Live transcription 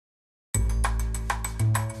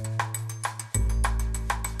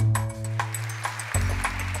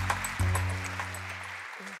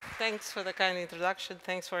Thanks for the kind introduction.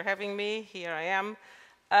 Thanks for having me. Here I am.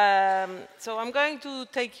 So I'm going to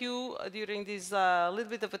take you during this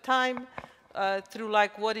little bit of a time through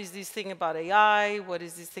like what is this thing about AI, what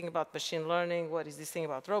is this thing about machine learning, what is this thing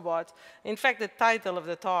about robots. In fact, the title of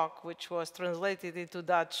the talk, which was translated into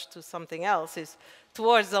Dutch to something else, is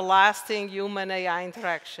Towards the Lasting Human-AI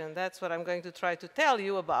Interaction. That's what I'm going to try to tell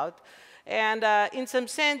you about. And in some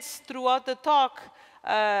sense, throughout the talk,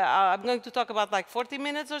 I'm going to talk about like 40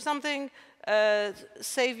 minutes or something.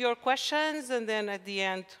 Save your questions, and then at the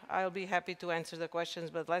end, I'll be happy to answer the questions,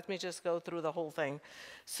 but let me just go through the whole thing.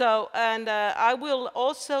 So, and I will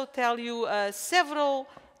also tell you several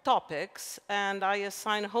topics, and I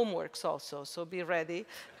assign homeworks also, so be ready,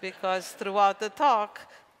 because throughout the talk,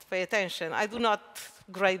 pay attention. I do not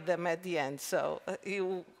grade them at the end, so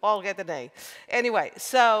you all get an A. Anyway,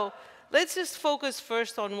 so let's just focus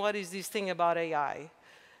first on what is this thing about AI.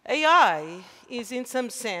 AI is, in some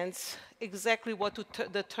sense, exactly what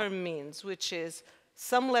the term means, which is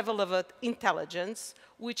some level of intelligence,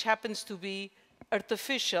 which happens to be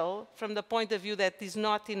artificial from the point of view that is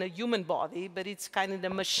not in a human body, but it's kind of a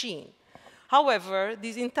machine. However,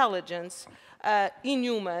 this intelligence in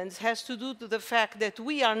humans has to do with the fact that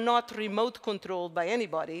we are not remote controlled by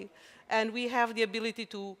anybody, and we have the ability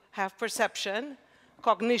to have perception,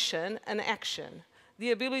 cognition, and action.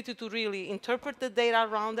 The ability to really interpret the data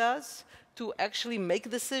around us, to actually make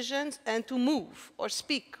decisions, and to move or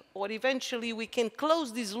speak, or eventually we can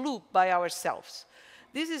close this loop by ourselves.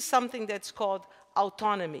 This is something that's called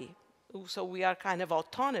autonomy. So we are kind of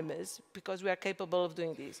autonomous because we are capable of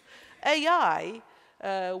doing this. AI,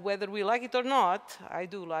 whether we like it or not, I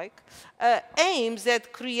do like, aims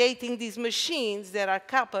at creating these machines that are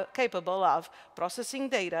capable of processing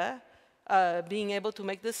data, being able to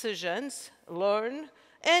make decisions, learn,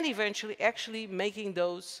 and eventually actually making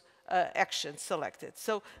those actions selected.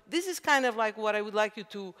 So this is kind of like what I would like you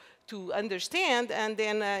to understand, and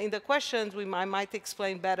then in the questions I might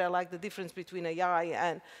explain better like the difference between AI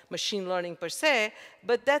and machine learning per se,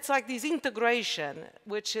 but that's like this integration,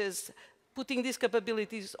 which is putting these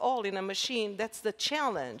capabilities all in a machine. That's the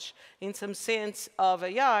challenge in some sense of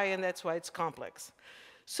AI, and that's why it's complex.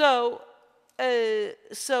 So,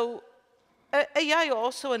 AI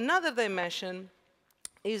also, another dimension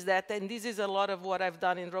is that, and this is a lot of what I've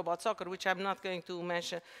done in Robot Soccer, which I'm not going to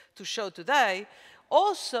mention to show today,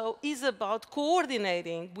 also is about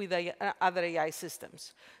coordinating with other AI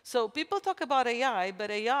systems. So people talk about AI,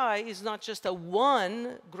 but AI is not just a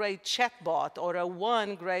one great chatbot or a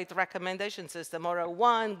one great recommendation system or a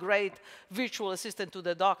one great virtual assistant to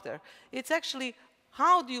the doctor. It's actually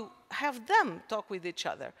how do you have them talk with each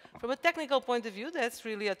other? From a technical point of view, that's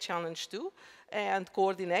really a challenge too, and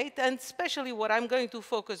coordinate. And especially what I'm going to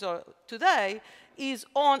focus on today is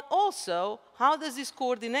on also how does this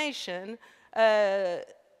coordination,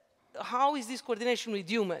 how is this coordination with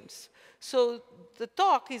humans? So the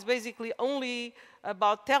talk is basically only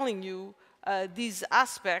about telling you this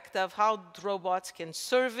aspect of how robots can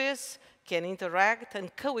service, can interact,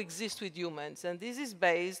 and coexist with humans. And this is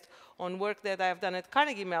based on work that I've done at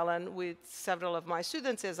Carnegie Mellon with several of my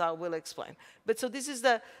students, as I will explain. But so this is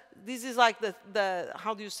like the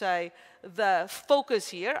how do you say, the focus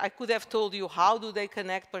here. I could have told you how do they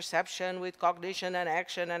connect perception with cognition and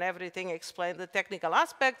action and everything, explain the technical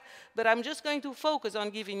aspect, but I'm just going to focus on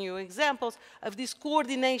giving you examples of this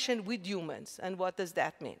coordination with humans, and what does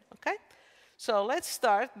that mean, okay? So let's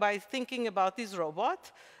start by thinking about this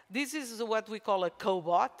robot. This is what we call a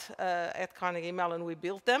cobot. At Carnegie Mellon, we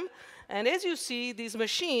built them. And as you see, this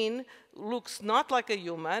machine looks not like a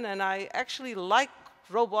human, and I actually like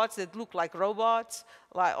robots that look like robots,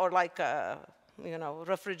 or like a, you know,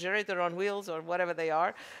 refrigerator on wheels, or whatever they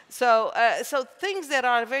are. So, so things that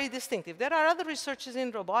are very distinctive. There are other researchers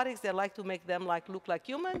in robotics that like to make them look like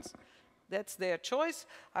humans. That's their choice.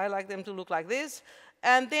 I like them to look like this.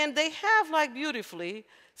 And then they have, like, beautifully,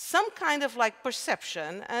 some kind of like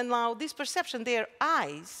perception. And now this perception, their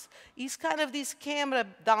eyes, is kind of this camera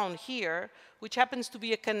down here, which happens to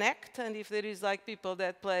be a Kinect. And if there is like people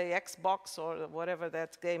that play Xbox or whatever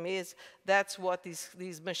that game is, that's what this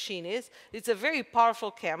machine is. It's a very powerful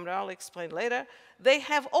camera. I'll explain later. They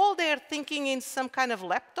have all their thinking in some kind of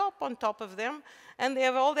laptop on top of them. And they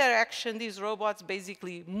have all their action. These robots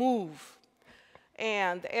basically move.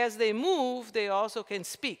 And as they move, they also can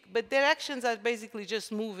speak. But their actions are basically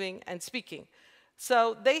just moving and speaking.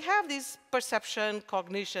 So they have this perception,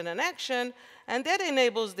 cognition, and action, and that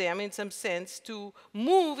enables them, in some sense, to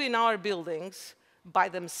move in our buildings by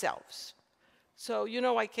themselves. So, you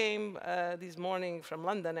know, I came this morning from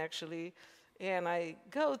London, actually, And I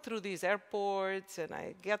go through these airports, and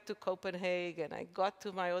I get to Copenhagen, and I got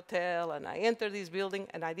to my hotel, and I enter this building,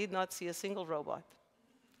 and I did not see a single robot.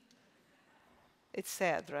 It's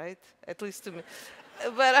sad, right? At least to me.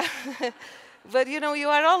 But, but you know, you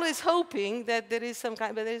are always hoping that there is some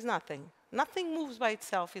kind, but there is nothing. Nothing moves by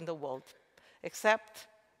itself in the world, except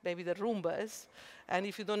maybe the Roombas. And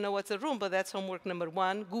if you don't know what's a Roomba, that's homework number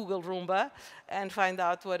 1. Google Roomba and find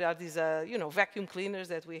out what are these, you know, vacuum cleaners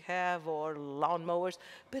that we have or lawn mowers.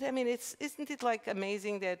 But I mean, isn't it like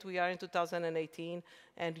amazing that we are in 2018?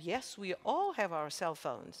 And yes, we all have our cell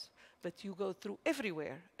phones, but you go through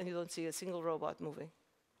everywhere and you don't see a single robot moving.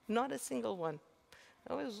 Not a single one.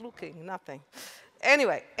 I was looking, nothing.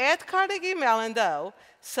 Anyway, at Carnegie Mellon, though,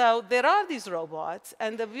 so there are these robots,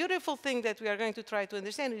 and the beautiful thing that we are going to try to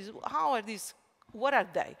understand is how are these, what are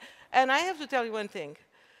they? And I have to tell you one thing.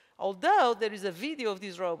 Although there is a video of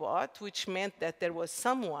this robot, which meant that there was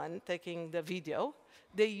someone taking the video,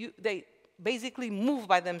 they basically move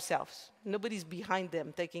by themselves. Nobody's behind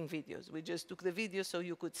them taking videos. We just took the video so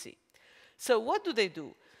you could see. So what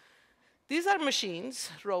do? These are machines,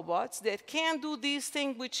 robots, that can do this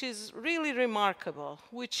thing which is really remarkable,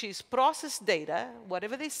 which is process data,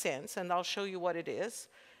 whatever they sense, and I'll show you what it is,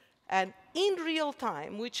 and in real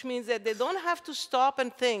time, which means that they don't have to stop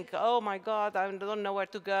and think, oh my God, I don't know where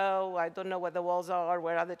to go, I don't know where the walls are,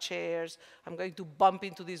 where are the chairs, I'm going to bump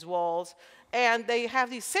into these walls. And they have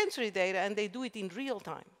this sensory data, and they do it in real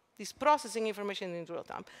time. This processing information in real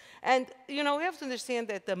time. And you know, we have to understand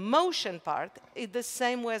that the motion part is the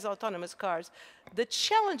same way as autonomous cars. The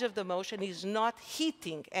challenge of the motion is not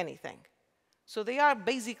hitting anything. So they are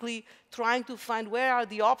basically trying to find where are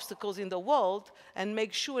the obstacles in the world and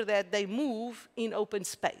make sure that they move in open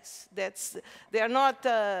space. They are not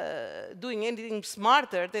doing anything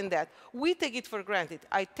smarter than that. We take it for granted.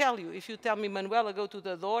 I tell you, if you tell me, Manuela, go to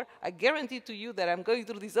the door, I guarantee to you that I'm going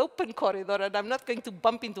through this open corridor and I'm not going to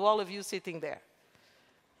bump into all of you sitting there.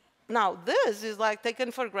 Now, this is like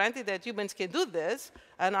taken for granted that humans can do this,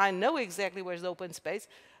 and I know exactly where's the open space.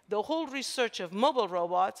 The whole research of mobile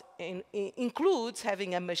robots includes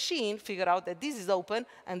having a machine figure out that this is open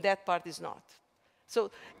and that part is not.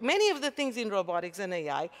 So many of the things in robotics and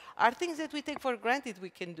AI are things that we take for granted we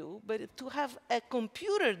can do, but to have a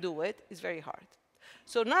computer do it is very hard.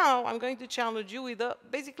 So now I'm going to challenge you with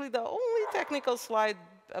basically the only technical slide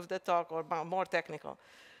of the talk, or more technical.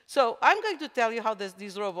 So I'm going to tell you how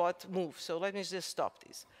this robot moves. So let me just stop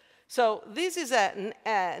this. So this is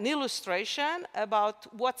an illustration about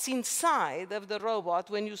what's inside of the robot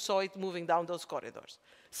when you saw it moving down those corridors.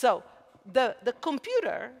 So the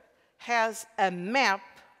computer has a map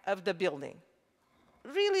of the building,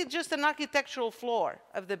 really just an architectural floor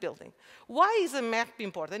of the building. Why is a map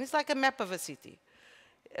important? It's like a map of a city.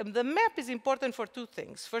 The map is important for 2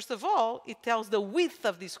 things. First of all, it tells the width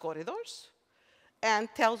of these corridors and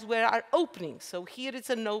tells where are openings. So here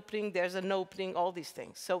it's an opening, there's an opening, all these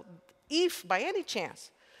things. So if by any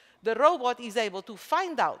chance the robot is able to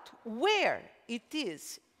find out where it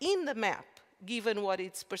is in the map, given what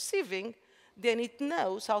it's perceiving, then it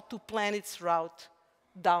knows how to plan its route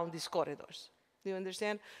down these corridors. Do you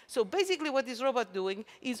understand? So basically what this robot doing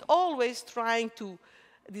is always trying to,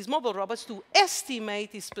 these mobile robots, to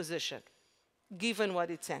estimate its position, given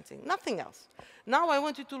what it's sensing, nothing else. Now I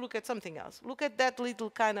want you to look at something else. Look at that little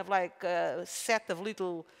kind of like set of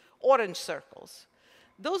little orange circles.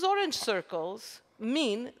 Those orange circles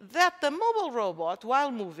mean that the mobile robot, while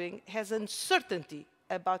moving, has uncertainty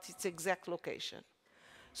about its exact location.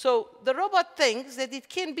 So the robot thinks that it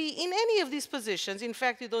can be in any of these positions. In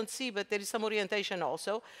fact, you don't see, but there is some orientation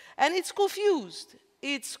also. And it's confused.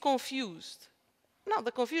 It's confused. No,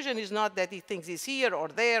 the confusion is not that it thinks it's here or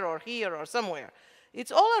there or here or somewhere.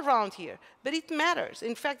 It's all around here, but it matters.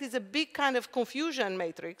 In fact, it's a big kind of confusion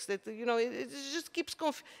matrix that, you know, it just keeps,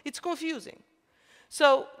 it's confusing.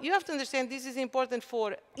 So you have to understand this is important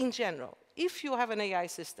for, in general, if you have an AI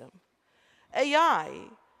system, AI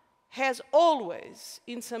has always,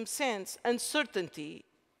 in some sense, uncertainty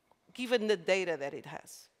given the data that it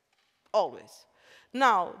has, always.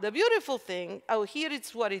 Now, the beautiful thing, oh, here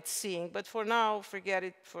it's what it's seeing, but for now, forget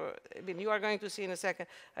it. I mean, you are going to see in a second.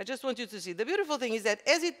 I just want you to see. The beautiful thing is that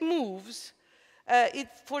as it moves,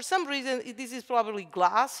 for some reason, this is probably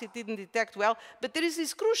glass. It didn't detect well. But there is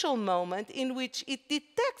this crucial moment in which it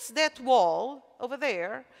detects that wall over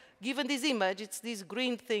there, given this image. It's this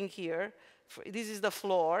green thing here. This is the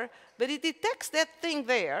floor. But it detects that thing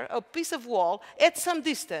there, a piece of wall, at some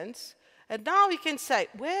distance. And now we can say,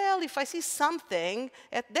 well, if I see something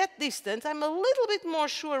at that distance, I'm a little bit more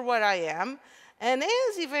sure where I am. And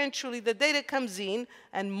as eventually the data comes in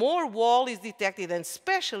and more wall is detected, and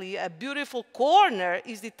especially a beautiful corner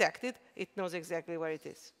is detected, it knows exactly where it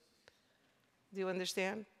is. Do you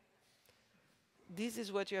understand? This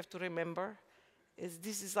is what you have to remember.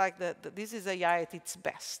 This is like this is AI at its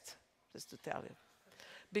best, just to tell you.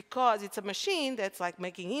 Because it's a machine that's like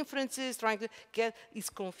making inferences, trying to is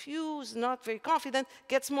confused, not very confident,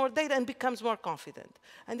 gets more data and becomes more confident.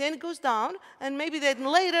 And then it goes down, and maybe then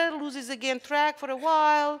later loses again track for a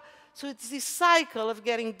while. So it's this cycle of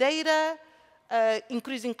getting data,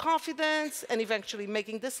 increasing confidence, and eventually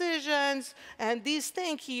making decisions. And this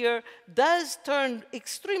thing here does turn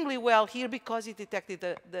extremely well here because it detected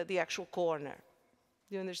the actual corner.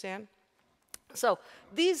 Do you understand? So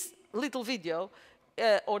this little video,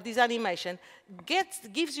 or this animation,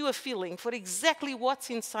 gives you a feeling for exactly what's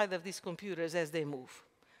inside of these computers as they move.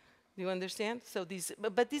 Do you understand? So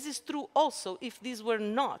but this is true also if these were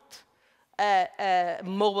not a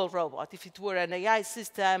mobile robot, if it were an AI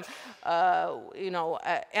system,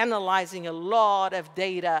 analyzing a lot of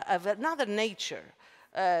data of another nature,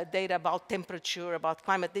 data about temperature, about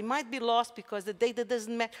climate. They might be lost because the data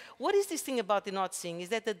doesn't match. What is this thing about the not seeing? Is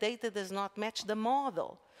that the data does not match the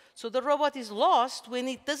model. So the robot is lost when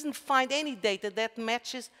it doesn't find any data that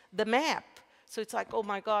matches the map. So it's like, oh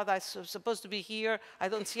my God, I'm supposed to be here. I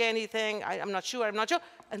don't see anything. I'm not sure. I'm not sure.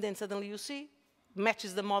 And then suddenly you see,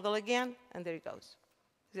 matches the model again, and there it goes.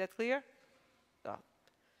 Is that clear? Oh.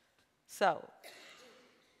 So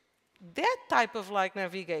that type of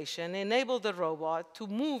navigation enabled the robot to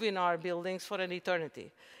move in our buildings for an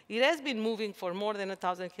eternity. It has been moving for more than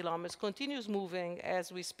 1,000 kilometers, continues moving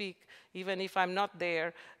as we speak, even if I'm not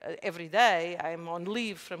there every day. I'm on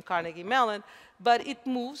leave from Carnegie Mellon, but it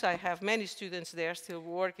moves. I have many students there still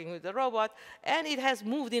working with the robot, and it has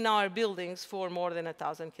moved in our buildings for more than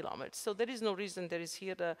 1,000 kilometers. So there is no reason. There is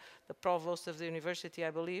here the provost of the university, I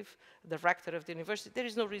believe, the rector of the university. There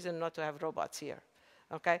is no reason not to have robots here.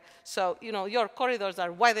 Okay, so your corridors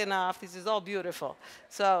are wide enough. This is all beautiful.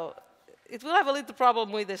 So it will have a little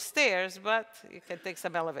problem with the stairs, but you can take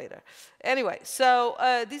some elevator. Anyway, so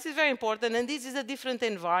this is very important, and this is a different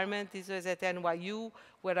environment. This was at NYU,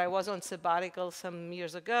 where I was on sabbatical some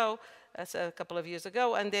years ago, a couple of years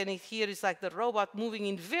ago, and then here is like the robot moving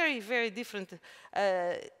in very, very different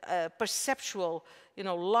perceptual,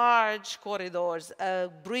 large corridors, a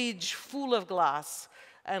bridge full of glass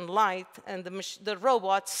and light, and the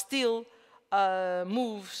robot still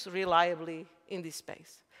moves reliably in this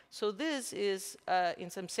space. So this is,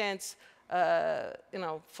 in some sense,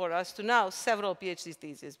 for us to know, several PhD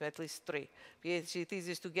theses, but at least 3 PhD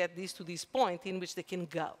theses to get this to this point in which they can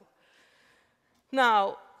go.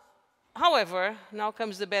 Now, however, now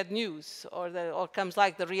comes the bad news, or comes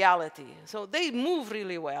like the reality. So they move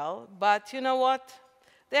really well, but you know what?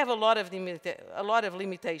 They have a lot of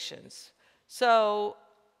limitations. So,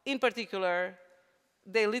 in particular,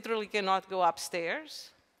 they literally cannot go upstairs.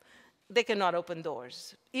 They cannot open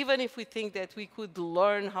doors. Even if we think that we could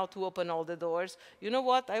learn how to open all the doors, you know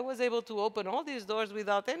what? I was able to open all these doors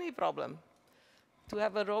without any problem. To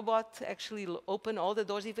have a robot actually open all the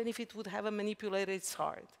doors, even if it would have a manipulator, it's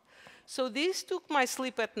hard. So this took my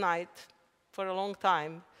sleep at night for a long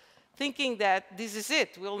time, thinking that this is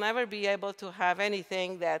it. We'll never be able to have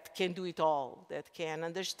anything that can do it all, that can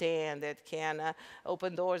understand, that can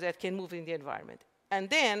open doors, that can move in the environment. And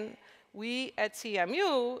then we at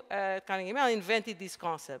CMU, Carnegie Mellon, invented this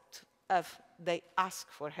concept of they ask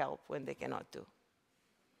for help when they cannot do.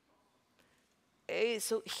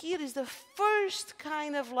 So here is the first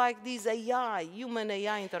kind of like this AI,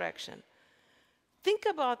 human-AI interaction. Think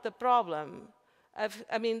about the problem.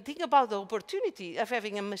 Think about the opportunity of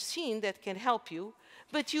having a machine that can help you,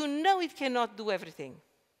 but you know it cannot do everything.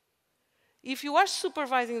 If you are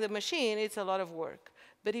supervising the machine, it's a lot of work.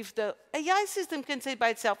 But if the AI system can say by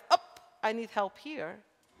itself, oh, I need help here,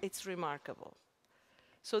 it's remarkable.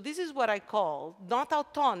 So this is what I call not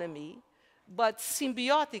autonomy, but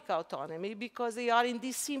symbiotic autonomy, because they are in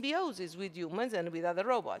this symbiosis with humans and with other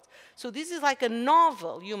robots. So this is like a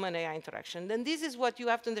novel human-AI interaction, and this is what you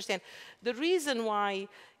have to understand. The reason why,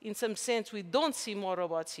 in some sense, we don't see more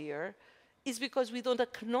robots here is because we don't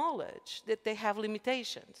acknowledge that they have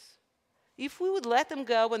limitations. If we would let them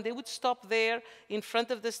go and they would stop there in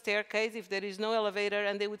front of the staircase if there is no elevator,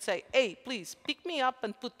 and they would say, hey, please, pick me up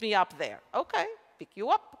and put me up there. Okay, pick you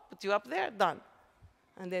up, put you up there, done.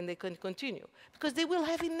 And then they can continue. Because they will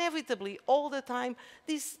have inevitably, all the time,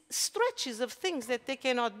 these stretches of things that they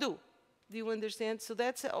cannot do. Do you understand? So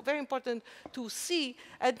that's very important to see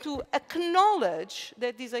and to acknowledge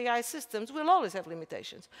that these AI systems will always have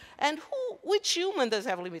limitations. And which human does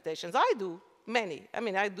have limitations? I do. Many. I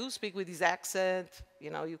mean, I do speak with his accent.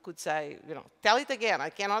 You could say, tell it again. I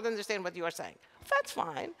cannot understand what you are saying. That's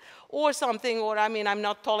fine. Or something, or I'm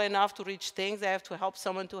not tall enough to reach things. I have to help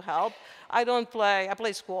someone to help. I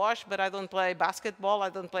play squash, but I don't play basketball. I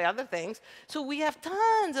don't play other things. So we have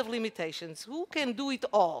tons of limitations. Who can do it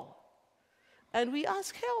all? And we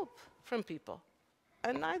ask help from people.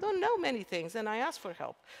 And I don't know many things, and I ask for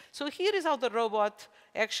help. So here is how the robot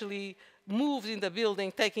actually moves in the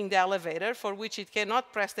building, taking the elevator, for which it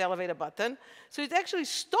cannot press the elevator button. So it actually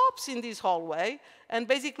stops in this hallway and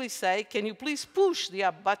basically say, can you please push the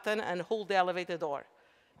up button and hold the elevator door?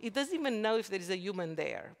 It doesn't even know if there is a human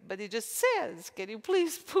there, but it just says, can you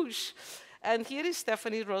please push? And here is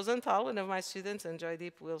Stephanie Rosenthal, one of my students, and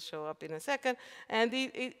Joydeep will show up in a second. And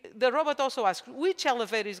the robot also asks, which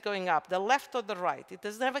elevator is going up, the left or the right? It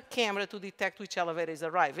doesn't have a camera to detect which elevator is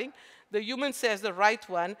arriving. The human says the right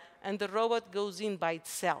one, and the robot goes in by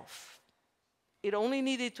itself. It only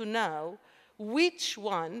needed to know which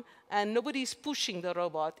one, and nobody is pushing the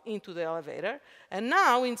robot into the elevator. And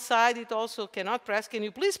now inside it also cannot press, can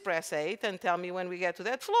you please press 8 and tell me when we get to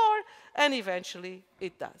that floor? And eventually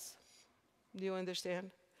it does. Do you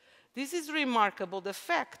understand? This is remarkable, the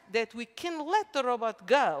fact that we can let the robot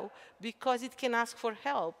go because it can ask for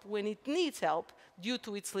help when it needs help due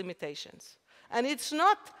to its limitations. And it's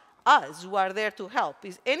not us who are there to help.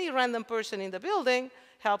 It's any random person in the building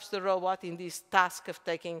helps the robot in this task of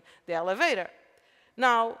taking the elevator.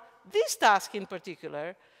 Now, this task in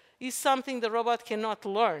particular is something the robot cannot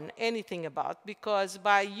learn anything about, because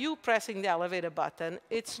by you pressing the elevator button,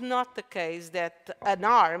 it's not the case that an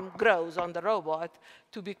arm grows on the robot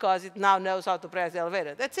because it now knows how to press the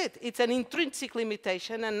elevator. That's it. It's an intrinsic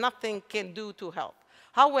limitation and nothing can do to help.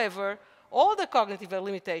 However, all the cognitive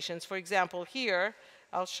limitations, for example, here,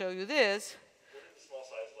 I'll show you this.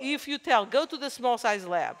 If you tell, go to the small size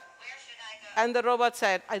lab, and the robot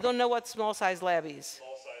said, I don't know what small size lab is.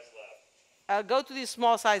 Go to this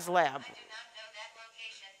small size lab.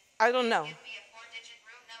 I don't know.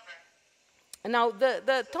 Now,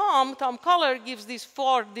 Tom Collar gives this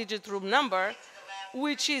 4-digit room number,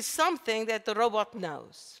 which is something that the robot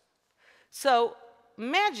knows. So,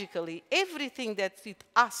 magically, everything that it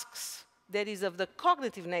asks that is of the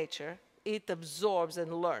cognitive nature, it absorbs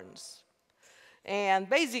and learns. And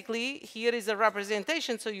basically, here is a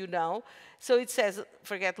representation so you know. So it says,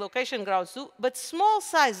 forget location, ground two, but small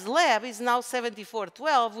size lab is now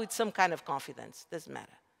 7412 with some kind of confidence. Doesn't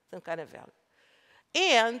matter, some kind of value.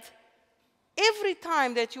 And every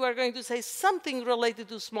time that you are going to say something related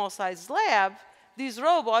to small size lab, this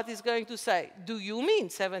robot is going to say, do you mean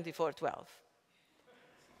 7412?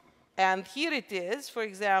 And here it is, for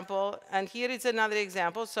example, and here is another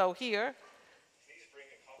example. So here,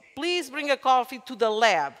 please bring a coffee to the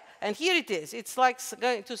lab. And here it is. It's like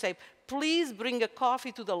going to say, please bring a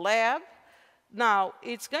coffee to the lab. Now,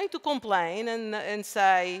 it's going to complain and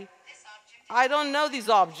say, I don't know this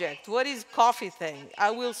object. What is coffee thing?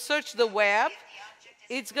 I will search the web.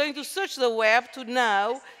 It's going to search the web to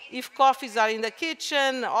know if coffees are in the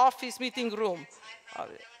kitchen, office, meeting room.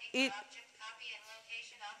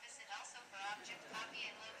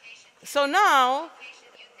 So now,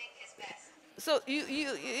 so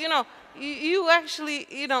you actually,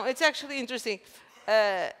 it's actually interesting.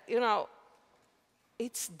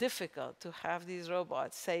 It's difficult to have these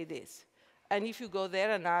robots say this. And if you go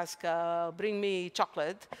there and ask, bring me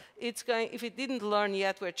chocolate, if it didn't learn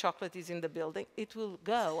yet where chocolate is in the building, it will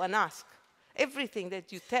go and ask. Everything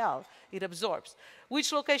that you tell, it absorbs.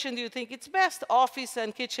 Which location do you think it's best? Office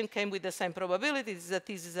and kitchen came with the same probability. This is a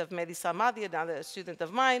thesis of Mehdi Samadi, another student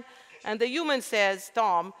of mine. And the human says,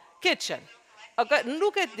 Tom, kitchen. Okay,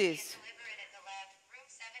 look at this.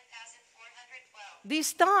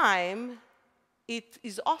 This time, it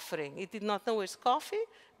is offering. It did not know it's coffee,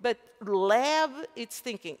 but lab, it's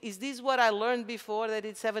thinking, is this what I learned before, that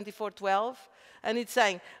it's 7412? And it's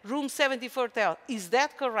saying, room 7412, is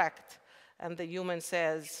that correct? And the human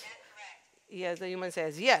says, yes, the human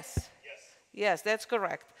says, yes. Yes, that's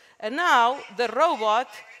correct. And now the robot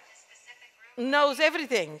knows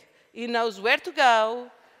everything. It knows where to go,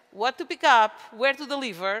 what to pick up, where to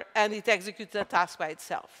deliver, and it executes the task by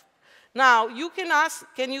itself. Now, you can ask,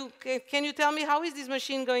 can you tell me how is this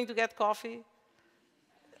machine going to get coffee?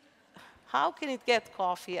 How can it get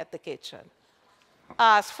coffee at the kitchen?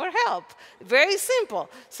 Ask for help. Very simple.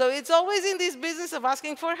 So it's always in this business of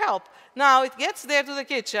asking for help. Now, it gets there to the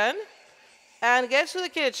kitchen, and gets to the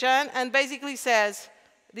kitchen, and basically says,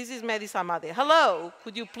 this is Mehdi Samadi. Hello,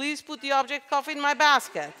 could you please put the object coffee in my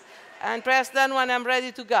basket? And press done when I'm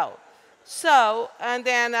ready to go. So, and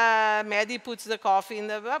then Mehdi puts the coffee in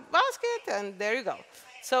the basket, and there you go.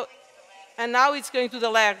 So, and now it's going to the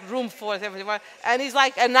left, room 471, and it's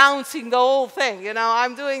like announcing the whole thing. You know,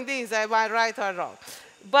 I'm doing this, am I right or wrong?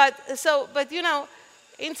 But you know,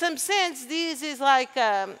 in some sense, this is like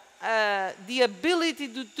the ability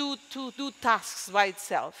to do tasks by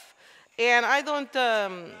itself. And I don't,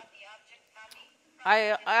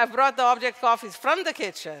 I brought the object office from the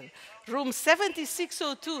kitchen, room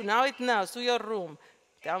 7602, now it knows, to your room.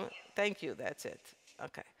 Thank you, that's it,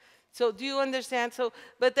 okay. So do you understand? So,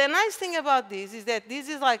 but the nice thing about this is that this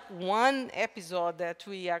is like one episode that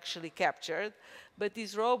we actually captured, but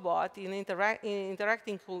this robot, in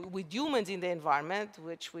interacting with humans in the environment,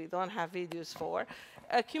 which we don't have videos for,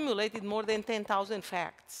 accumulated more than 10,000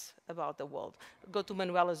 facts about the world. Go to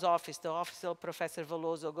Manuela's office, the office of Professor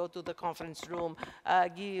Veloso, go to the conference room,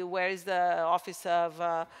 where is the office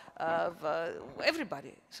of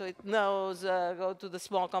everybody. So it knows, go to the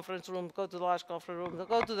small conference room, go to the large conference room,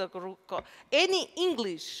 go to the, any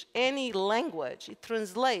English, any language, it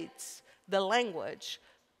translates the language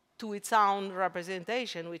to its own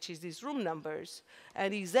representation, which is these room numbers,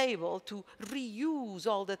 and is able to reuse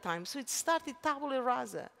all the time. So it started tabula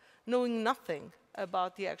rasa, knowing nothing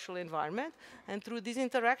about the actual environment, and through this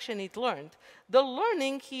interaction it learned. The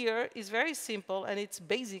learning here is very simple, and it's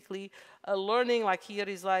basically a learning, like here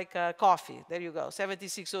is like coffee. There you go,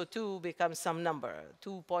 7602 becomes some number,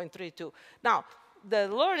 2.32. Now, the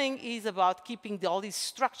learning is about keeping all these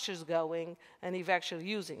structures going and eventually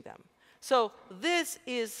using them. So this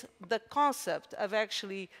is the concept of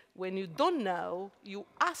actually, when you don't know, you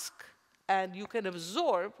ask, and you can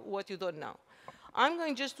absorb what you don't know. I'm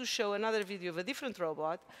going just to show another video of a different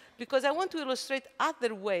robot, because I want to illustrate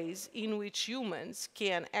other ways in which humans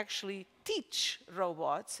can actually teach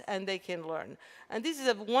robots and they can learn. And this is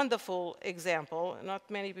a wonderful example.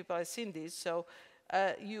 Not many people have seen this, so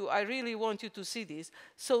I really want you to see this.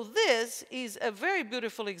 So this is a very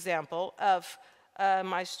beautiful example of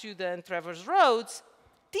my student, Travers Rhodes,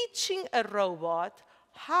 teaching a robot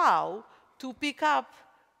how to pick up,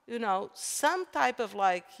 you know, some type of,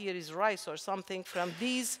 like, here is rice or something from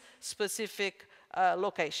this specific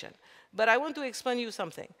location. But I want to explain you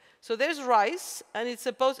something. So there's rice, and it's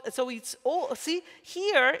supposed, so it's all, see,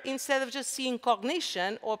 here, instead of just seeing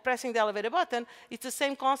cognition or pressing the elevator button, it's the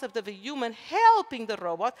same concept of a human helping the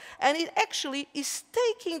robot, and it actually is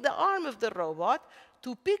taking the arm of the robot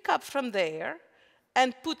to pick up from there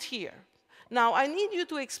and put here. Now, I need you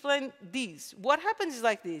to explain this. What happens is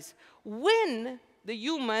like this. When the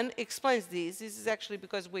human explains this is actually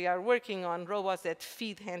because we are working on robots that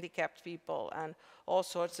feed handicapped people and all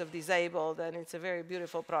sorts of disabled, and it's a very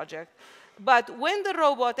beautiful project. But when the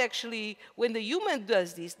robot actually, when the human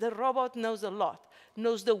does this, the robot knows a lot,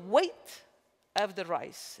 knows the weight of the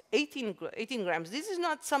rice, 18 grams. This is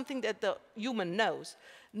not something that the human knows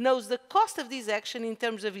the cost of this action in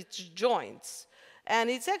terms of its joints.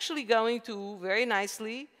 And it's actually going to very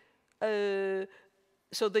nicely,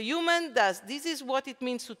 so the human does, this is what it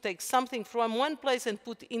means to take something from one place and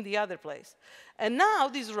put in the other place. And now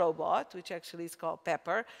this robot, which actually is called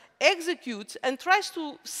Pepper, executes and tries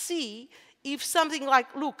to see if something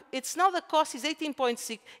like, look, it's now the cost is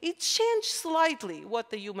 18.6, it changed slightly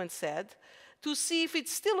what the human said to see if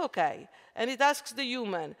it's still okay. And it asks the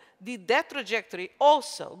human, did that trajectory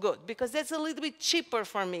also good? Because that's a little bit cheaper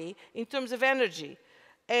for me in terms of energy.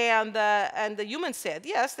 And the human said,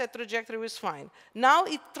 yes, that trajectory was fine. Now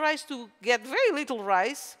it tries to get very little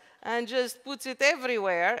rice and just puts it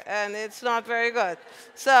everywhere, and it's not very good.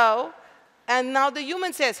 So, and now the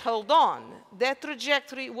human says, hold on, that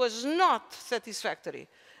trajectory was not satisfactory.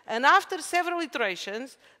 And after several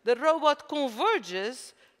iterations, the robot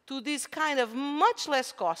converges to this kind of much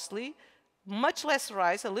less costly, much less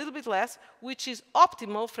rice, a little bit less, which is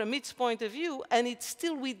optimal from its point of view, and it's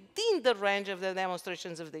still within the range of the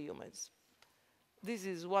demonstrations of the humans. This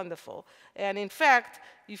is wonderful. And in fact,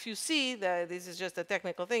 if you see, this is just a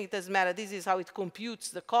technical thing, it doesn't matter, this is how it computes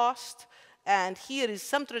the cost, and here is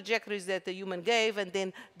some trajectories that the human gave, and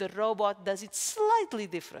then the robot does it slightly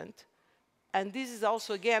different. And this is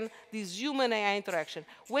also, again, this human-AI interaction.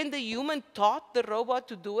 When the human taught the robot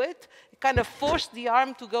to do it, it kind of forced the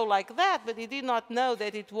arm to go like that, but it did not know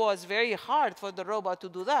that it was very hard for the robot to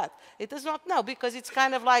do that. It does not know, because it's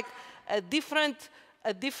kind of like a different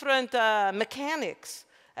mechanics.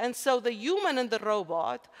 And so the human and the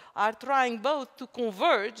robot are trying both to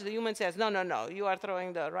converge. The human says, no, no, no, you are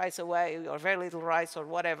throwing the rice away, or very little rice, or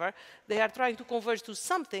whatever. They are trying to converge to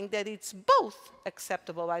something that it's both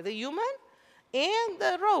acceptable by the human, and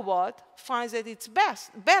the robot finds that it's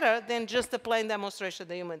better than just the plain demonstration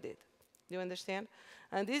the human did. Do you understand?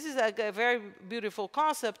 And this is a very beautiful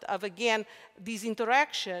concept of, again, this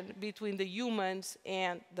interaction between the humans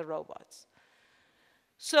and the robots.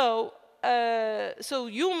 So,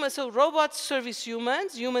 so robots service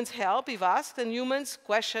humans, humans help if asked, and humans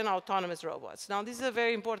question autonomous robots. Now, this is a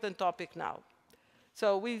very important topic now.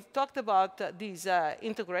 So we talked about this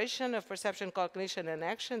integration of perception, cognition, and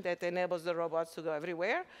action that enables the robots to go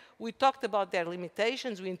everywhere. We talked about their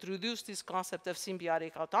limitations. We introduced this concept of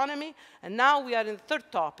symbiotic autonomy. And now we are in the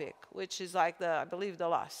third topic, which is like, I believe, the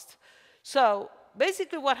last. So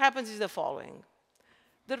basically what happens is the following.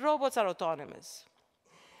 The robots are autonomous.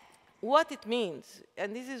 What it means,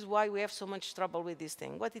 and this is why we have so much trouble with this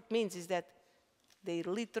thing, what it means is that they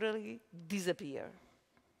literally disappear.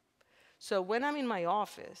 So when I'm in my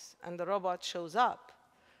office and the robot shows up,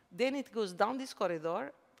 then it goes down this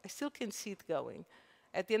corridor. I still can see it going.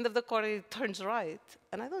 At the end of the corridor, it turns right,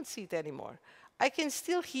 and I don't see it anymore. I can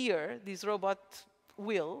still hear these robot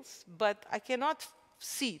wheels, but I cannot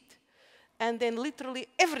see it. And then literally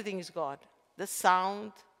everything is gone. The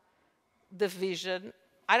sound, the vision,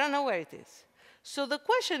 I don't know where it is. So the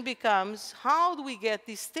question becomes, how do we get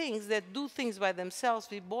these things that do things by themselves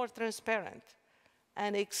be more transparent?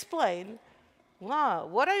 And explain, wow,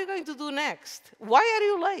 what are you going to do next? Why are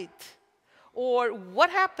you late? Or what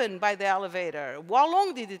happened by the elevator? How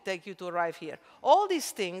long did it take you to arrive here? All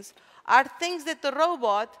these things are things that the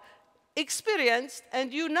robot experienced,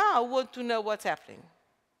 and you now want to know what's happening.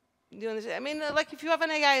 Do you understand? I mean, like if you have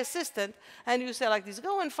an AI assistant, and you say like this,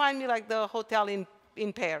 go and find me like the hotel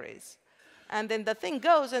in Paris. And then the thing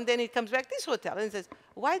goes, and then it comes back, this hotel, and it says,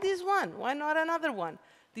 why this one? Why not another one?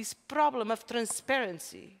 This problem of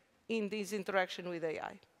transparency in this interaction with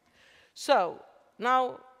AI. So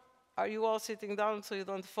now, are you all sitting down so you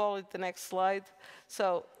don't fall at the next slide?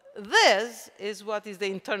 So this is what is the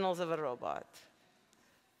internals of a robot.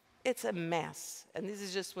 It's a mess. And this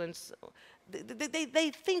is just when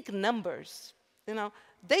they think numbers. You know,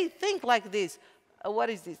 they think like this. What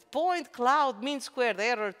is this? Point, cloud, mean squared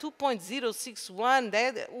error,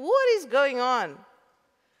 2.061. What is going on?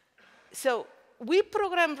 So we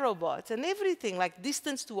program robots, and everything, like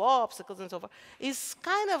distance to obstacles and so forth, is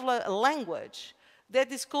kind of a language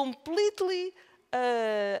that is completely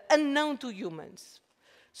unknown to humans.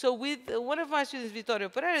 So with one of my students, Vittorio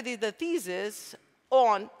Pereira, did a thesis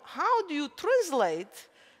on how do you translate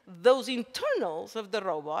those internals of the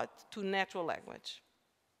robot to natural language,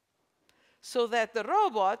 so that the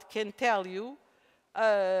robot can tell you,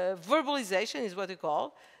 verbalization is what we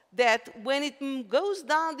call, that when it goes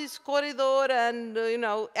down this corridor and, you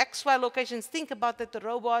know, XY locations, think about that the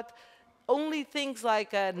robot only thinks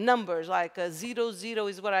like numbers, like 0, 0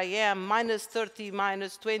 is where I am, minus 30,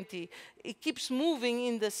 minus 20. It keeps moving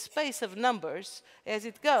in the space of numbers as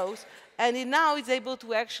it goes, and it now is able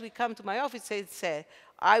to actually come to my office and say,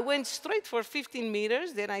 I went straight for 15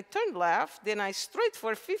 meters, then I turned left, then I straight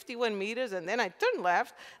for 51 meters, and then I turned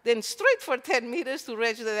left, then straight for 10 meters to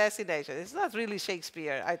reach the destination. It's not really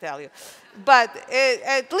Shakespeare, I tell you. But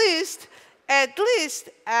at least,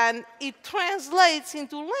 and it translates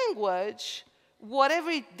into language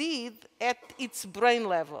whatever it did at its brain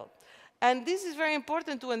level. And this is very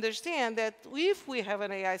important to understand, that if we have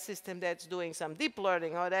an AI system that's doing some deep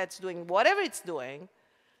learning or that's doing whatever it's doing,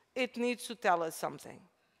 it needs to tell us something.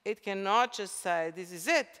 It cannot just say, this is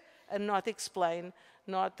it, and not explain,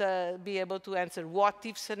 not be able to answer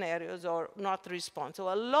what-if scenarios or not respond.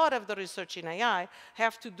 So a lot of the research in AI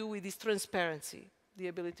have to do with this transparency, the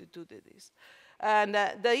ability to do this. And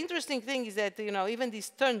the interesting thing is that, you know, even this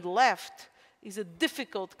turned left is a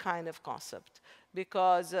difficult kind of concept,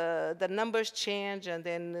 because the numbers change, and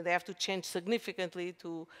then they have to change significantly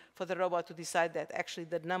for the robot to decide that actually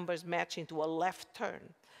the numbers match into a left turn.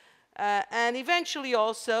 And eventually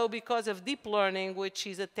also, because of deep learning, which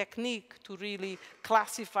is a technique to really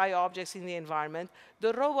classify objects in the environment,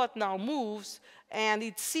 the robot now moves, and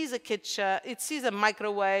it sees a kitchen, it sees a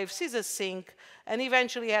microwave, sees a sink, and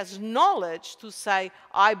eventually has knowledge to say,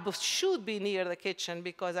 I should be near the kitchen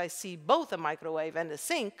because I see both a microwave and a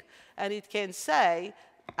sink, and it can say,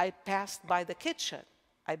 I passed by the kitchen.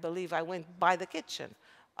 I believe I went by the kitchen.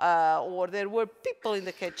 Or there were people in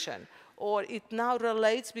the kitchen. Or it now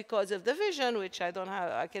relates because of the vision, which I don't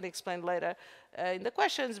have, I can explain later in the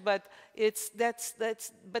questions, but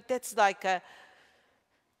that's like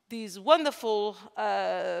this wonderful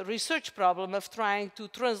research problem of trying to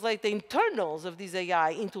translate the internals of this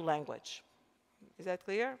AI into language. Is that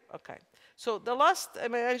clear? Okay. So the last, I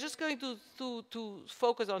mean, I'm just going to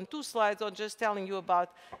focus on 2 slides on just telling you about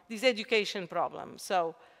this education problem.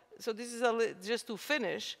 So this is just to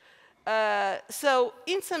finish. So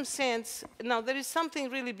in some sense, now there is something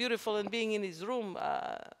really beautiful in being in this room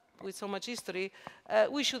with so much history,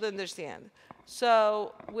 we should understand.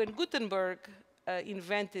 So when Gutenberg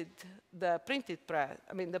invented the printed press,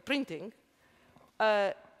 I mean the printing,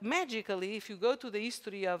 magically, if you go to the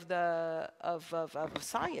history of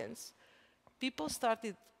science, people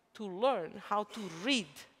started to learn how to read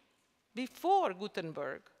before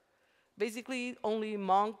Gutenberg. Basically, only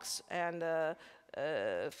monks and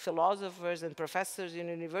philosophers and professors in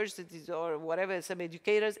universities or whatever, some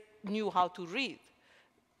educators, knew how to read.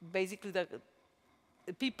 Basically, the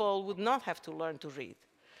people would not have to learn to read.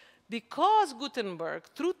 Because Gutenberg,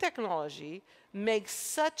 through technology,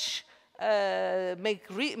 makes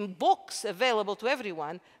books available to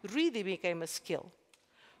everyone, really became a skill.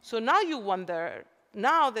 So now you wonder,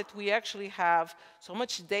 now that we actually have so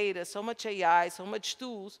much data, so much AI, so much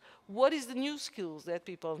tools, what is the new skills that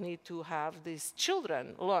people need to have these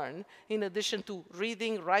children learn in addition to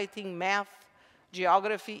reading, writing, math,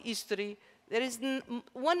 geography, history? There is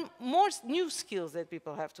one more new skills that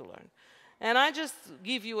people have to learn. And I just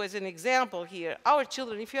give you as an example here, our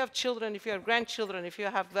children, if you have grandchildren, if you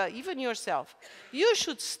have even yourself, you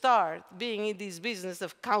should start being in this business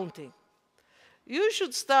of counting. You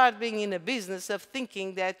should start being in a business of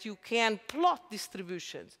thinking that you can plot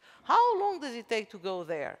distributions. How long does it take to go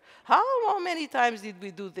there? How many times did we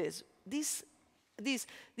do this? This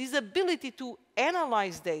ability to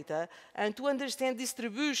analyze data and to understand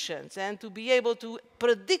distributions and to be able to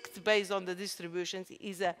predict based on the distributions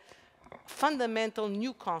is a fundamental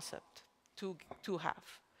new concept to have.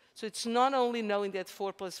 So it's not only knowing that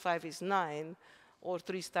 4 + 5 is 9, or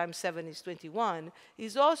 3 × 7 is 21,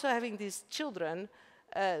 is also having these children,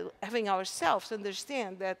 having ourselves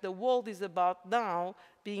understand that the world is about now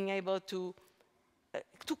being able to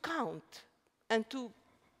count and to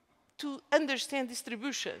understand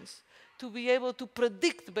distributions, to be able to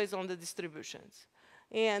predict based on the distributions.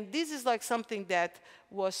 And this is like something that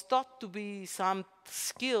was thought to be some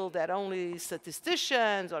skill that only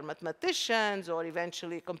statisticians or mathematicians or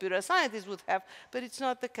eventually computer scientists would have, but it's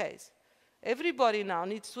not the case. Everybody now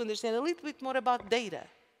needs to understand a little bit more about data,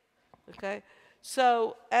 okay?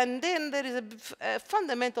 So, and then there is a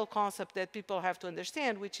fundamental concept that people have to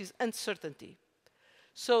understand, which is uncertainty.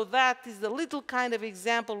 So that is the little kind of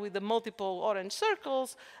example with the multiple orange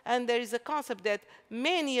circles, and there is a concept that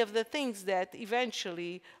many of the things that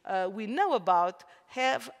eventually we know about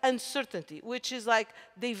have uncertainty, which is like,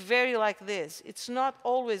 they vary like this. It's not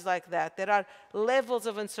always like that. There are levels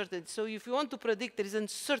of uncertainty. So if you want to predict, there is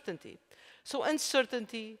uncertainty. So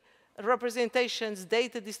uncertainty, representations,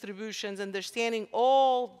 data distributions, understanding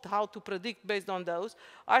all how to predict based on those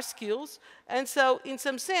are skills. And so in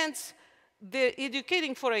some sense, the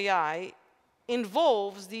educating for AI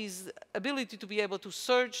involves this ability to be able to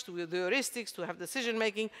search, to do heuristics, to have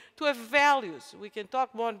decision-making, to have values. We can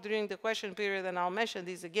talk more during the question period, and I'll mention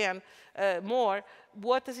this again more.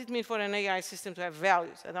 What does it mean for an AI system to have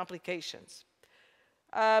values and applications?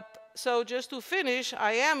 So just to finish,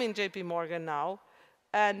 I am in JP Morgan now,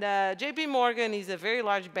 and JP Morgan is a very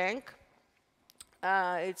large bank.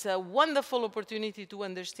 It's a wonderful opportunity to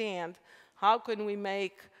understand how can we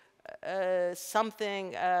make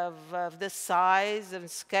something of the size and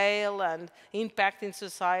scale and impact in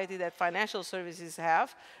society that financial services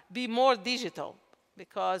have be more digital,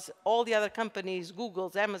 because all the other companies,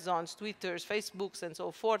 Googles, Amazons, Twitters, Facebooks, and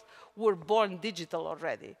so forth, were born digital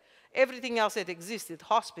already. Everything else that existed,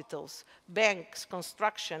 hospitals, banks,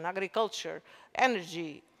 construction, agriculture,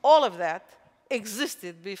 energy, all of that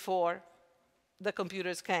existed before the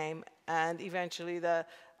computers came and eventually the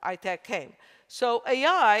iTech came. So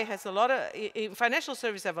AI has a lot of, financial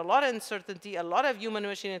services have a lot of uncertainty, a lot of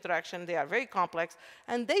human-machine interaction. They are very complex,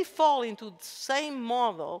 and they fall into the same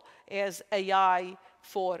model as AI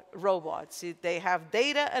for robots. They have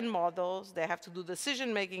data and models, they have to do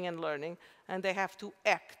decision-making and learning, and they have to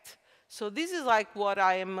act. So this is like what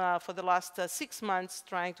I am, for the last 6 months,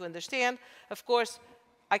 trying to understand. Of course,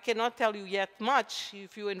 I cannot tell you yet much.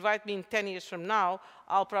 If you invite me in 10 years from now,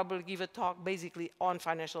 I'll probably give a talk basically on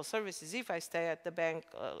financial services. If I stay at the bank,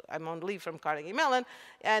 I'm on leave from Carnegie Mellon,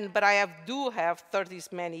 but I do have 30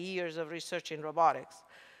 many years of research in robotics.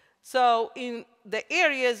 So in the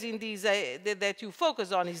areas in these that you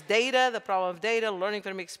focus on is data, the problem of data, learning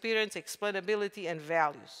from experience, explainability, and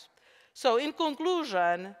values. So in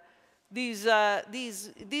conclusion, this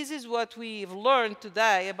is what we've learned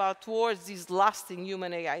today about towards this lasting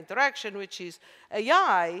human-AI interaction, which is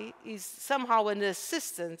AI is somehow an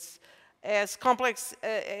assistance as complex,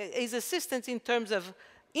 is assistance in terms of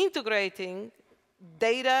integrating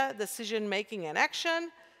data, decision-making, and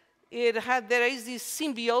action. There is this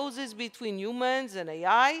symbiosis between humans and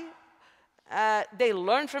AI. They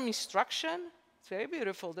learn from instruction. It's very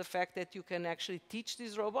beautiful, the fact that you can actually teach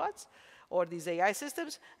these robots. or these AI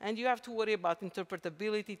systems, and you have to worry about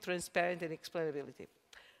interpretability, transparency, and explainability.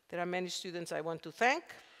 There are many students I want to thank.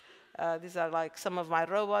 These are like some of my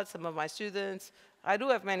robots, some of my students. I do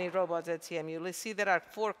have many robots at CMU. Let's see, there are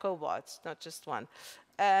 4 cobots, not just one,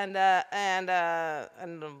 and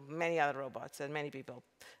many other robots and many people.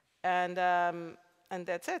 And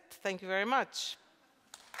that's it. Thank you very much.